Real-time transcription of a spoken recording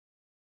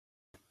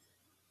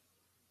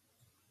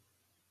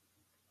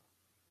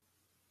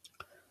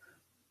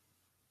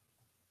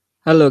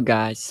Hello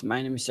guys,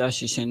 my name is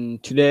Ashish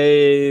and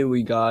today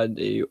we got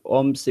a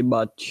OMSI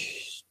but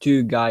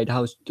 2 guide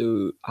how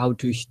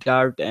to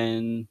start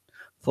and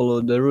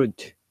follow the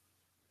route.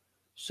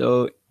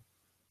 So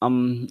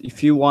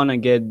if you wanna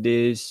get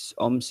this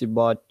OMSI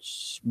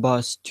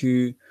bus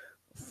 2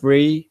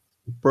 free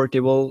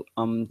portable,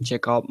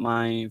 check out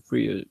my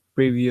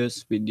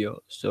previous video.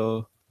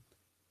 So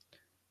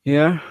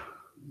here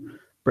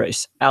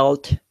press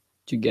Alt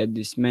to get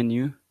this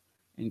menu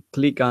and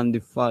click on the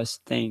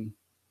first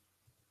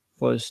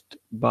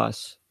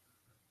bus,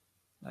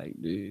 like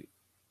the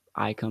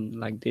icon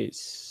like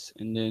this,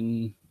 and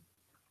then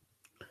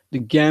the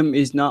game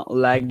is not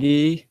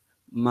laggy.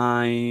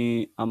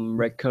 My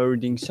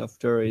recording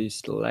software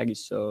is laggy,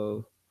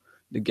 so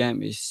the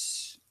game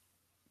is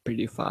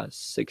pretty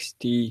fast,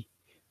 60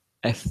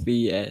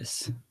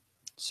 fps.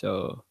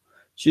 So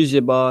choose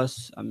a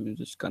bus. I'm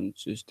just gonna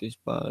choose this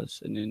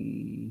bus and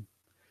then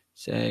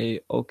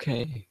say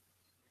okay.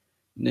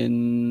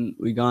 Then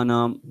we're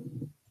gonna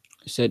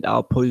set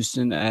our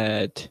position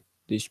at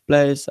this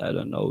place. I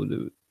don't know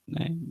the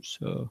name,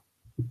 so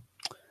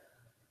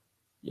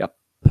yep,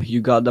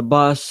 you got the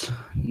bus.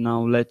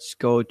 Now let's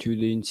go to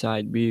the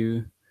inside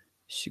view.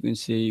 As you can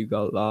see, you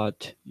got a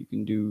lot. You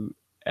can do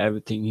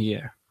everything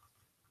here.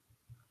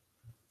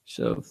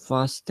 So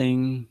first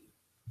thing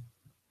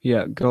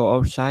here, go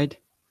outside.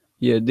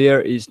 Here,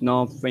 there is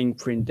no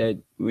fingerprint that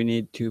we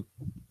need to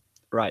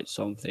write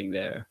something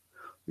there.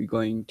 We're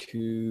going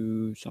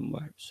to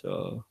somewhere.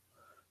 So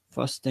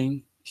first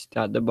thing,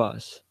 start the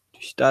bus.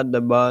 To start the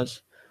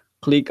bus,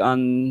 click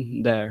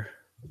on there.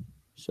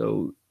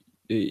 So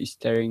the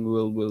steering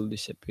wheel will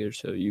disappear.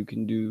 So you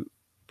can do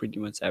pretty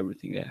much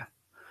everything there.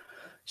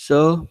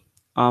 So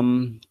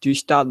to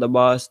start the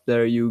bus,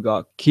 there you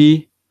got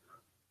key.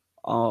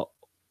 Uh,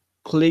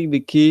 Click the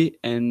key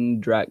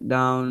and drag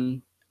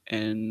down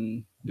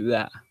and do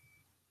that.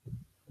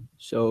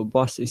 So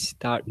bus is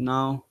start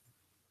now.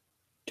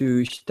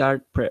 To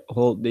start,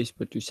 hold this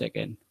for 2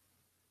 seconds.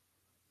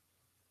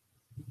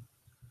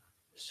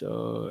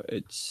 So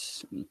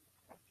it's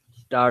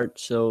start.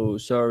 So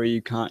sorry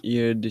you can't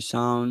hear the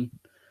sound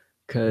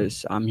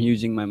because I'm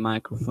using my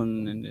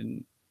microphone and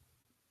then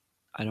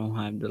I don't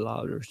have the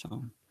louder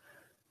sound.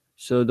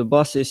 So the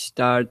bus is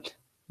start.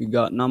 We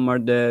got number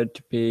there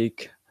to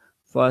pick.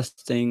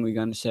 First thing we're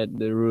gonna set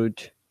the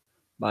route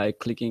by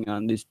clicking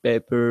on this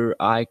paper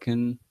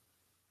icon.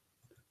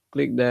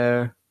 Click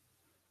there.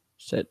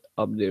 Set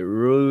up the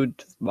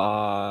route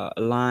by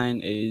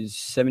line is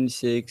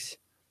 76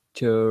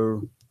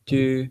 to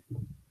 2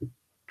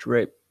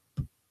 trip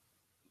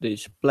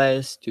this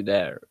place to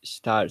there.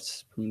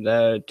 Starts from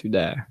there to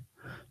there.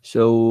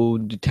 So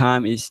the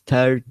time is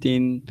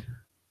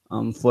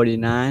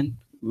 13:49.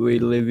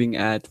 We're living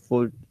at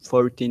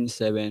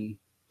 14:07.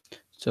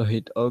 So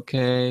hit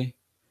OK.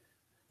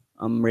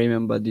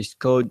 Remember this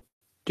code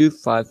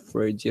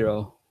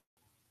 2530.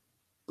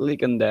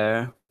 Click on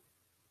there.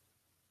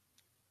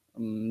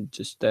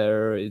 Just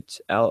there,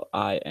 it's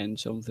LIN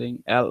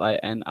something,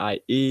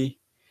 LINIE.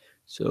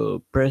 So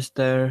press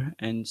there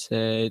and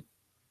say,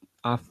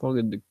 I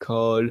forget the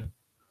code.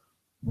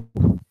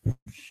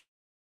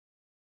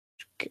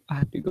 I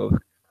have to go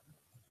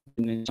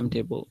in the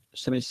timetable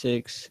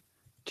 76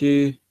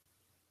 2,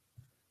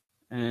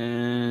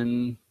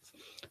 and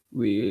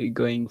we're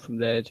going from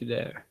there to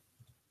there.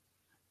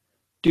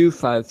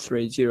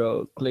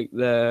 2530. Click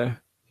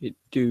there, hit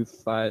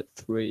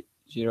 2530,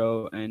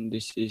 and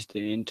this is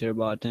the enter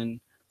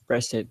button.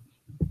 Press it,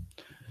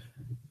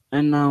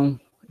 and now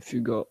if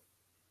you go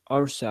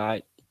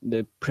outside,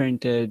 the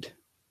printed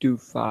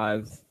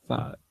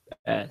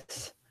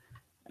 255S,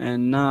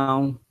 and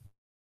now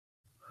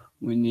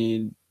we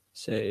need,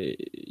 say,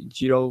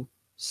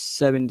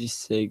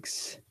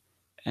 076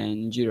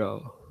 and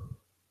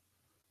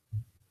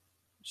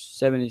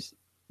 70.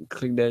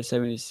 Click there,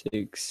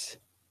 76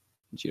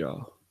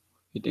 0.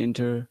 Hit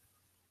enter.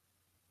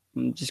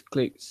 Just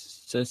click,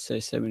 just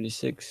say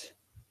 76.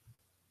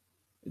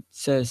 It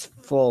says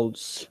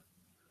false,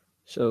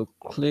 so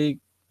click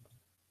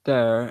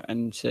there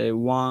and say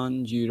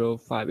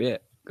 105. Yeah,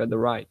 got the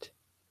right.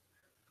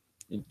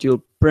 It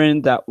will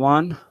print that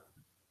one.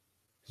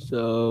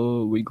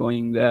 So we're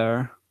going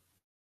there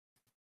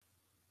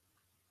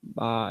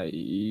by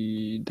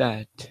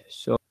that.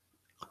 So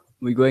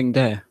we're going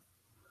there.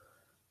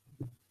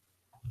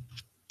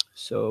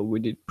 So we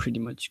did pretty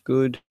much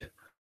good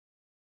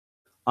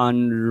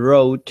on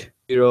road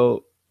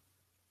 0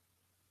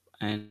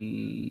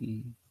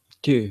 and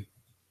 2.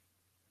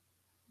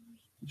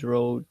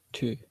 Road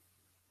 2.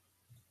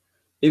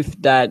 If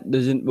that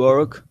doesn't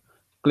work,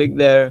 click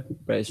there,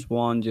 press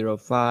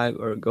 105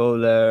 or go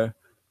there,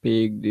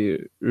 pick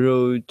the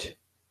route,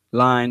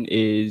 line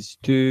is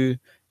 2,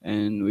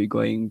 and we're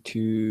going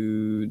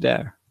to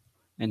there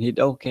and hit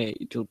OK.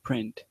 It will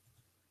print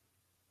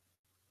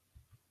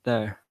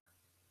there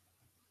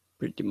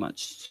pretty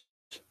much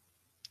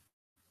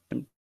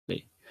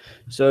simply.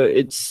 So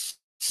it's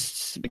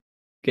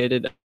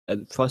complicated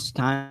at the first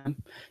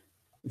time.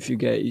 If you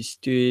get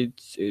used to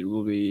it, it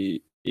will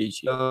be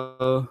easy.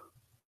 So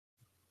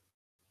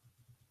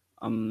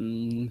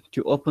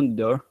To open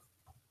the door,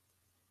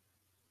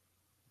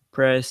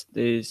 press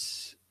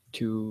this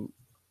two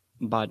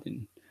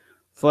button.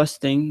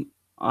 First thing,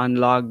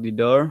 unlock the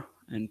door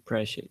and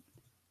press it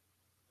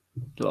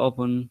to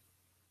open.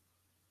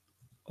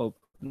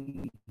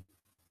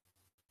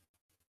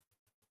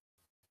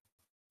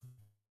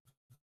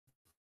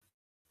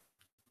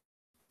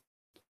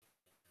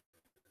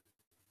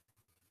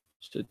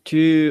 So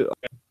two,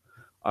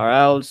 or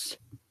else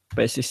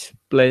press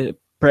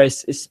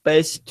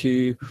space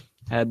to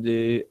have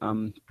the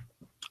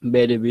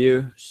better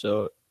view.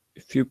 So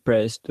if you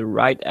press the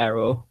right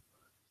arrow,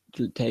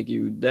 it will take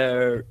you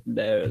there.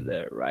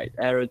 Right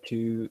arrow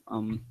to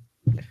go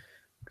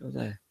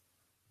there.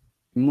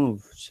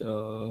 Move.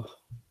 So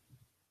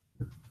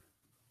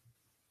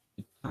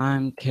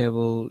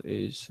timetable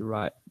is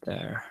right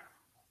there.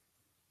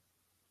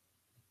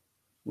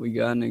 We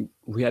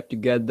have to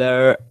get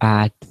there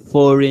at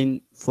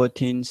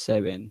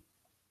 14:7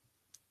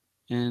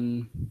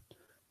 and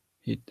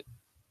hit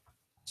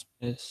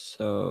space.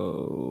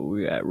 So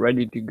we are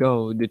ready to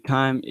go. The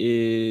time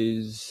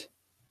is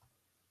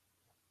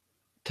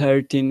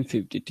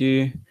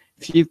 13:52.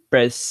 If you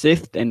press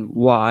Shift and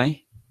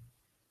Y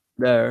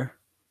there,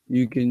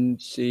 you can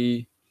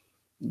see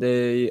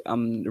the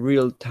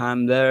real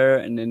time there,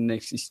 and then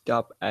next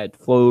stop at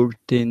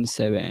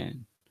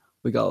 14:07.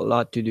 We got a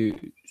lot to do.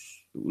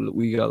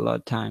 We got a lot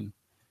of time.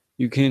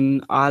 You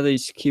can either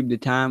skip the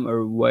time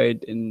or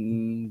wait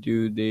and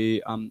do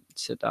the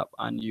setup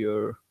on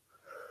your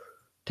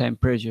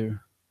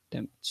temperature.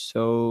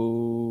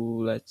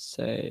 So let's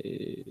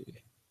say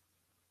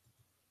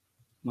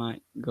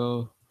might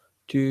go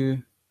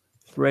 2,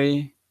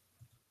 3,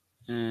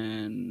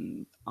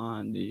 and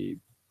on the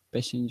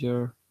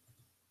passenger,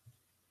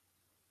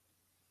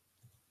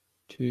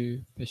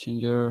 two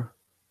passenger.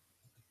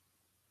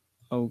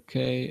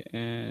 Okay,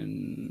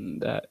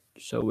 and that,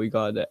 so we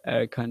got the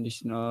air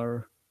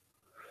conditioner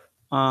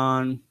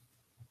on.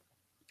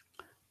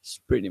 It's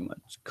pretty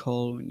much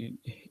cold. We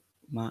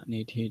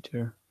need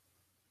heater.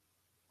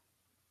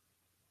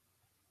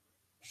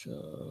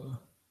 So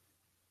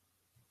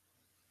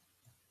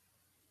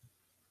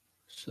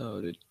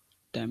the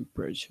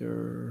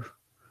temperature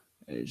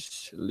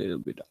is a little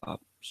bit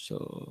up.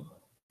 So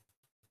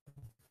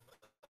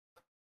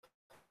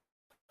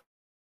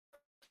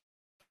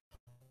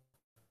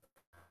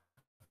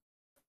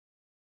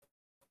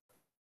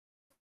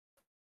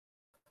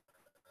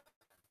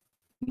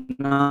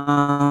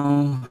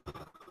now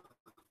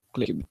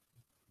click.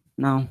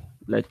 Now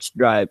let's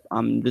drive.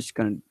 I'm just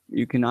gonna.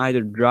 You can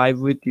either drive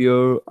with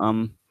your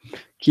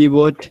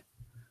keyboard.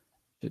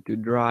 So to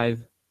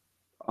drive,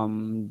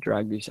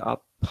 drag this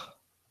up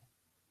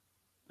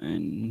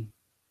and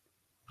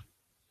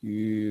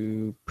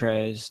you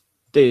press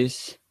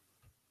this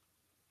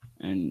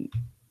and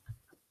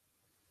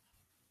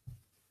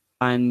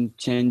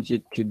change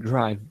it to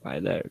drive by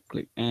there.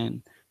 Click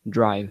and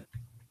drive.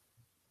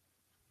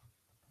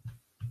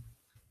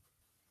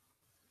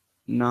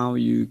 Now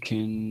you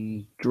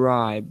can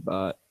drive,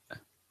 but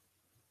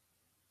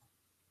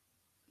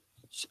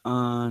it's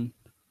on.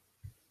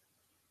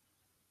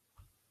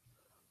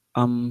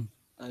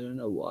 I don't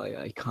know why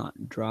I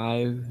can't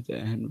drive. The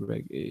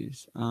handbrake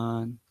is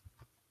on.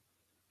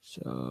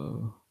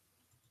 So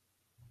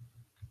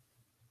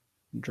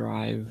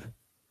drive.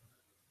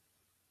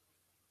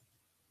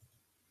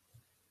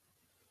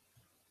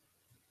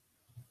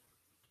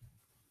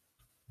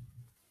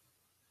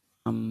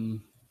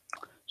 Um.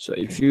 So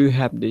if you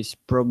have this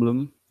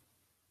problem,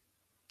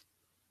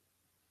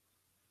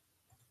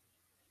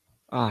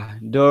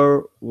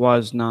 door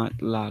was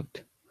not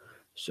locked.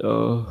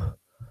 So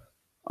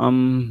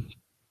um,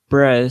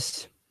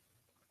 press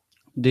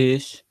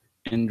this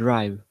and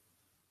drive.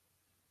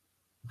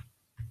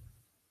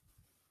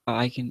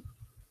 I can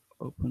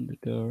open the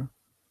door.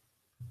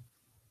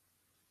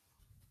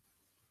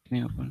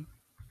 Can I open?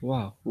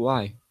 Wow,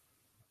 why?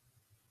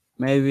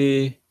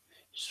 Maybe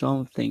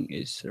something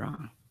is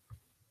wrong.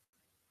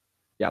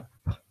 Yep,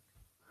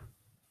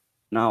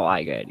 now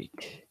I get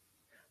it.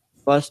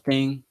 First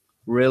thing,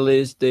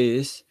 release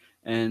this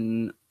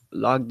and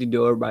lock the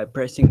door by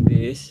pressing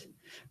this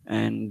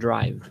and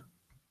drive.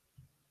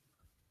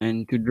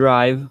 And to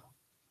drive,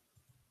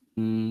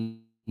 mm,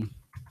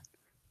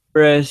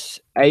 press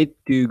 8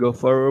 to go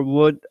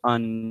forward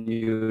on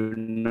your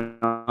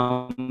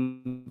numpad.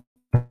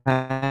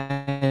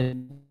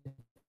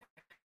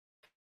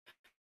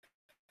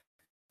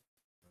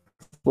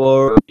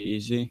 4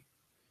 easy.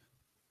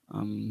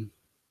 Um,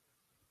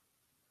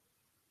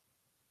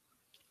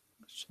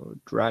 so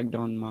drag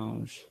down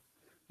mouse.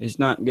 It's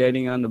not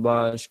getting on the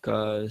bus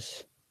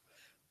because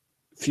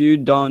if you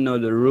don't know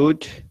the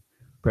route,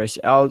 press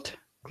Alt,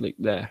 click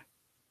there.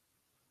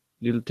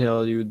 It'll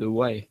tell you the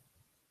way.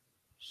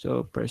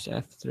 So press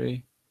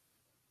F3.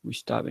 We're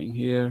stopping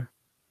here.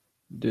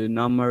 The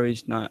number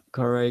is not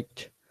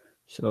correct.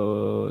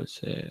 So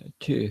say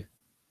 2.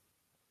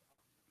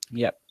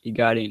 Yep, he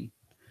got in.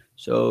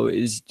 So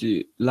is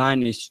the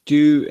line is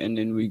 2 and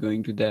then we're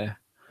going to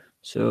there.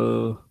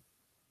 So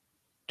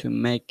to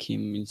make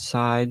him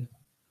inside,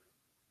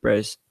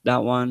 Press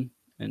that one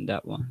and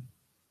that one.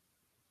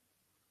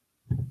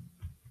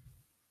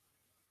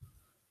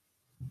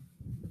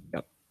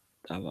 Yep,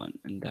 that one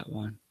and that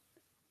one.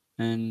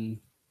 And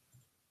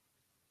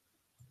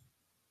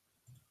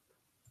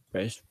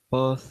press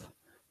both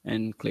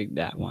and click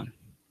that one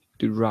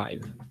to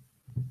drive.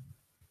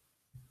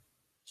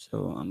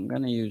 So I'm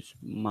gonna use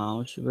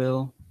mouse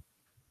wheel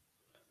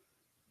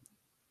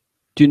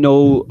to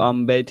know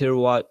better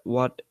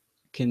what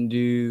can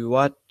do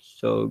what.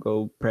 So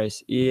go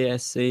press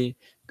ESC,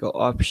 go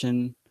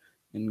option,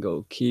 and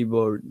go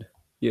keyboard.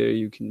 Here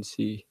you can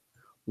see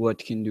what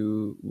can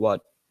do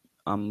what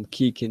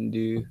key can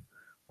do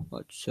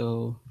what.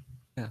 So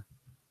yeah,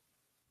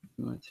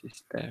 much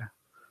is there.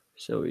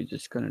 So we're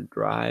just gonna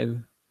drive.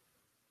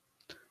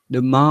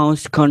 The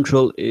mouse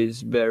control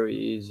is very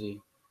easy.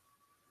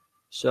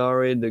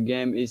 Sorry, the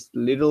game is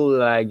little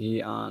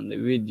laggy on the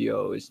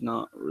video. It's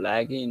not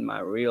laggy in my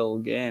real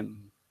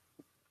game.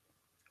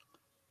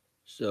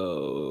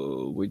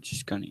 So we're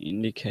just gonna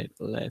indicate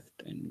left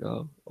and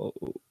go. Oh,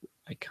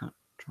 I can't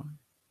try.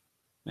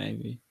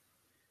 Maybe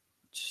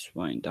just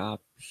wind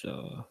up.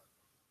 So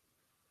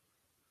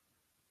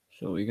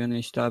we're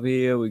gonna stop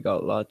here. We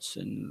got lots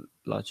and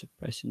lots of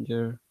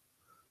passenger.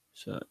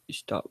 So you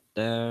stop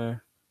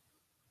there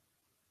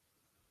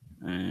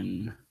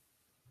and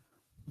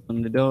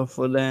open the door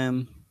for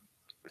them.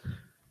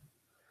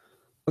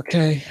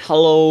 Okay,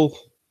 hello.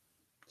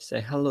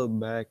 Say hello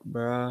back,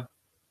 bruh.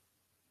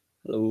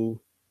 Hello.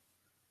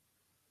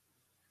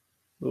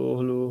 Hello,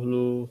 hello,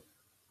 hello.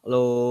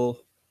 Hello.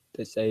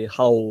 They say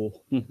hello.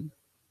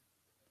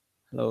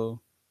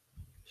 Hello.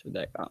 So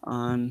they are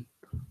on.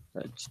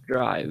 Let's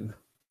drive.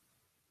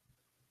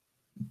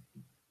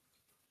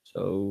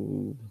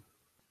 So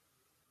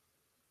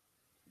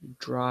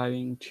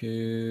driving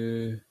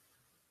to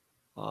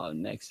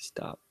next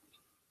stop.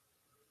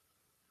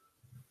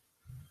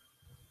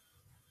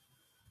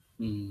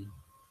 Hmm.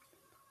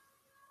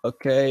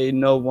 Okay,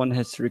 no one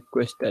has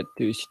requested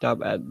to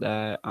stop at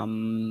the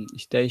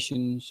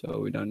station, so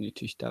we don't need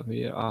to stop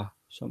here. Ah,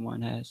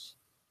 someone has.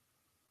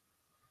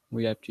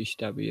 We have to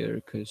stop here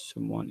because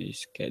someone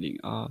is getting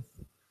off.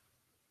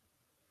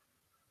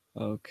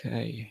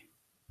 Okay.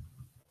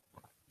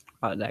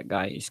 Ah, that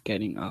guy is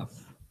getting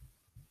off.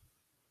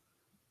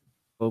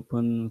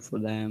 Open for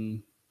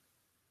them.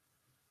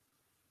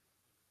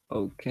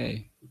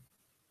 Okay.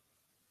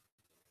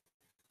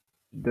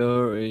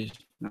 Door is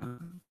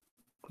not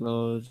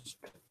closed.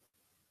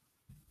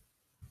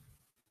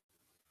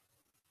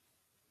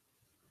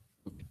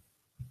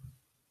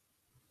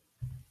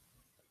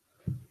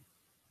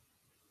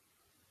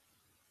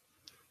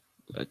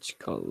 Let's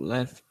go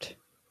left.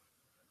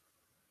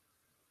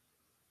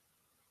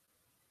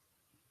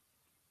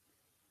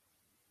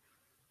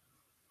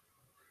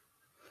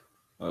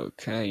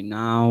 Okay,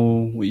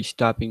 now we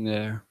stopping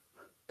there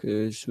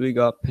because we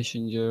got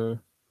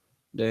passenger.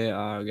 They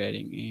are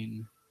getting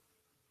in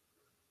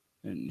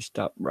and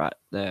stop right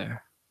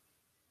there.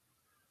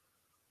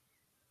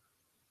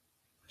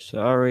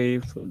 Sorry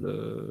for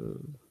the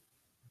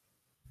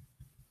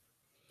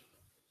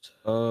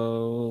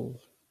so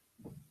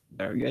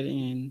they're getting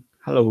in.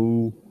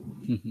 Hello.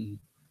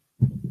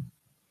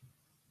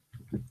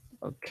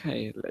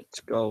 Okay, let's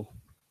go.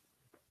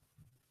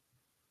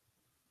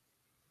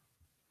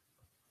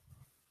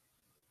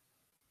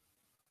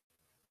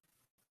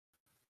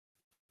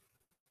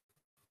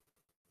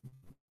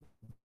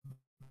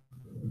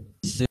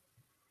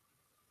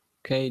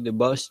 Okay, the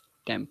bus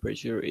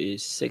temperature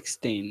is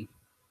 16.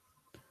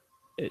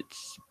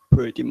 It's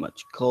pretty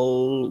much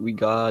cold. We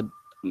got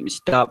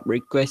stop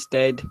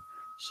requested,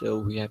 so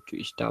we have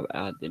to stop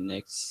at the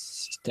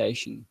next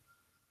station,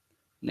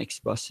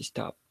 next bus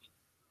stop.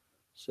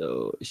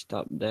 So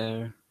stop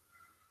there.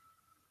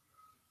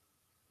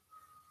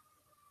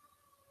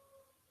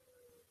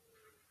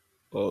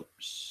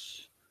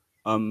 Oops,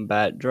 I'm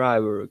bad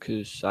driver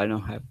because I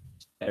don't have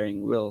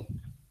steering wheel.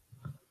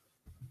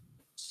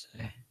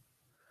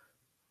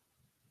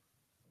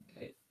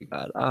 Okay, we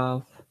got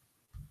off.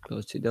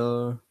 Close the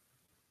door.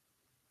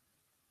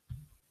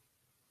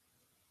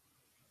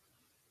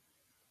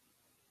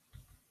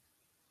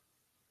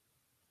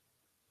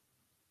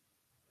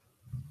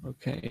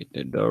 Okay,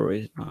 the door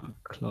is not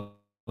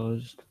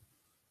closed.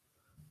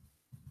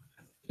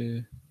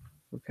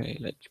 Okay,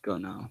 let's go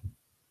now.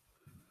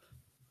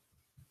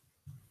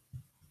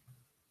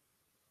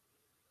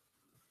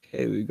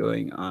 Okay, we're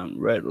going on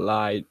red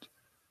light,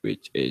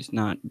 which is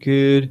not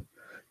good.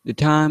 The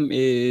time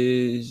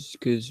is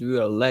because we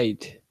are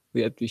late.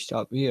 We have to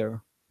stop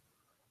here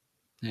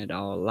at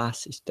our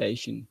last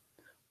station,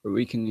 or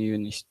we can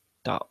even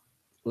stop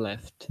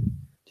left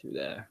to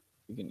there.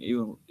 We can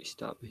even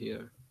stop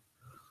here.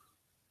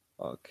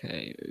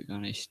 Okay, we're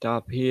gonna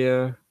stop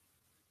here.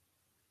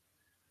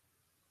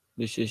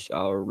 This is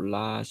our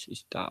last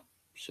stop,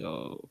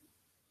 so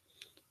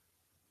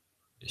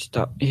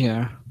stop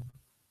here.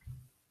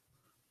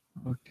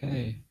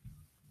 Okay,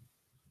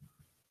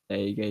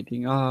 they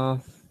getting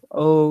off.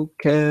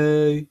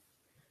 Okay,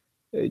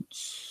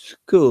 it's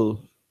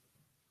cool.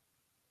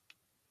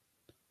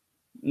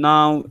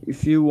 Now,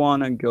 if you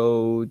wanna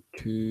go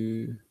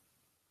to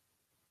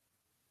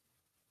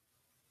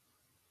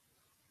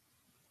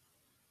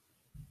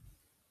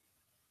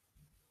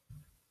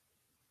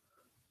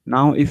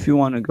now, if you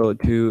wanna go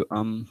to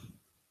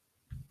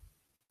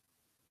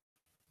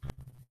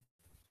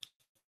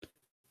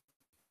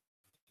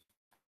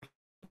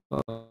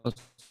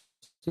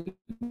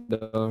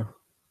consider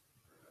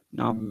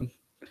now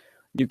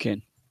you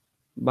can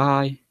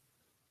by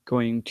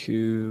going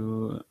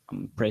to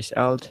press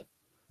Alt,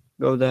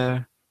 go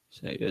there,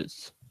 say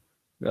yes,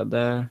 go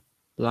there,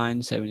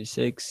 line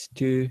 76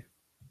 to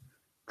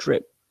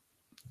trip.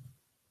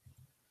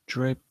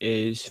 Trip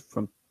is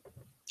from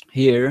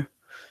here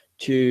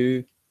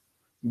to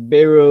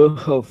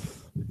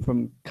Berohof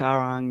from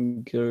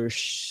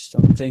Karangers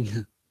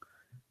something.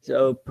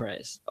 So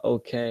press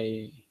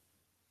OK.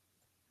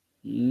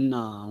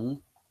 Now,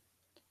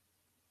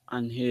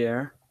 and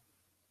here,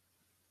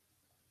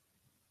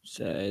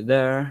 say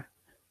there,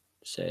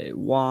 say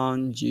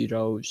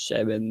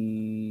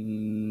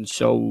 107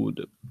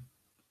 sold.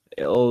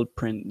 It'll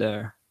print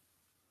there.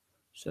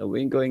 So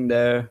we're going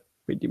there,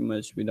 pretty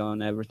much we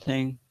done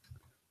everything.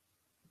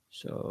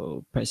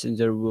 So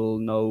passenger will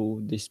know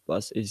this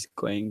bus is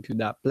going to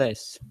that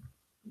place.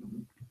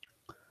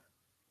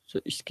 So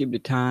skip the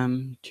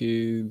time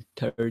to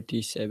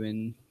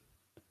 37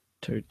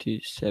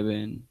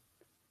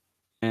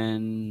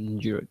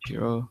 and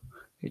 00.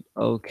 Hit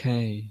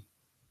OK.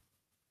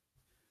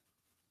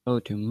 Go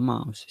to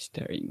mouse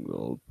steering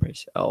wheel,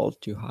 press L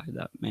to hide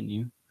that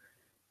menu.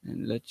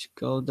 And let's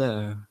go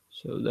there.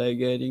 So they're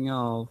getting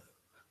off.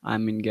 I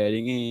mean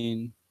getting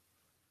in.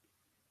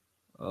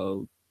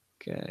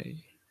 Okay.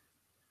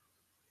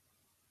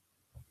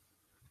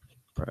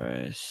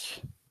 Press.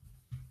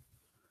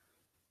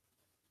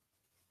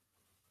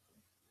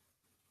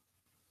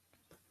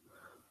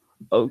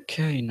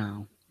 Okay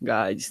now.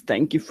 Guys,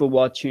 thank you for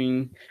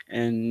watching.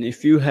 And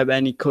if you have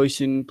any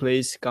question,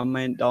 please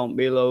comment down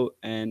below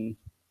and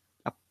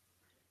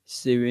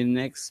see you in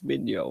next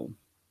video.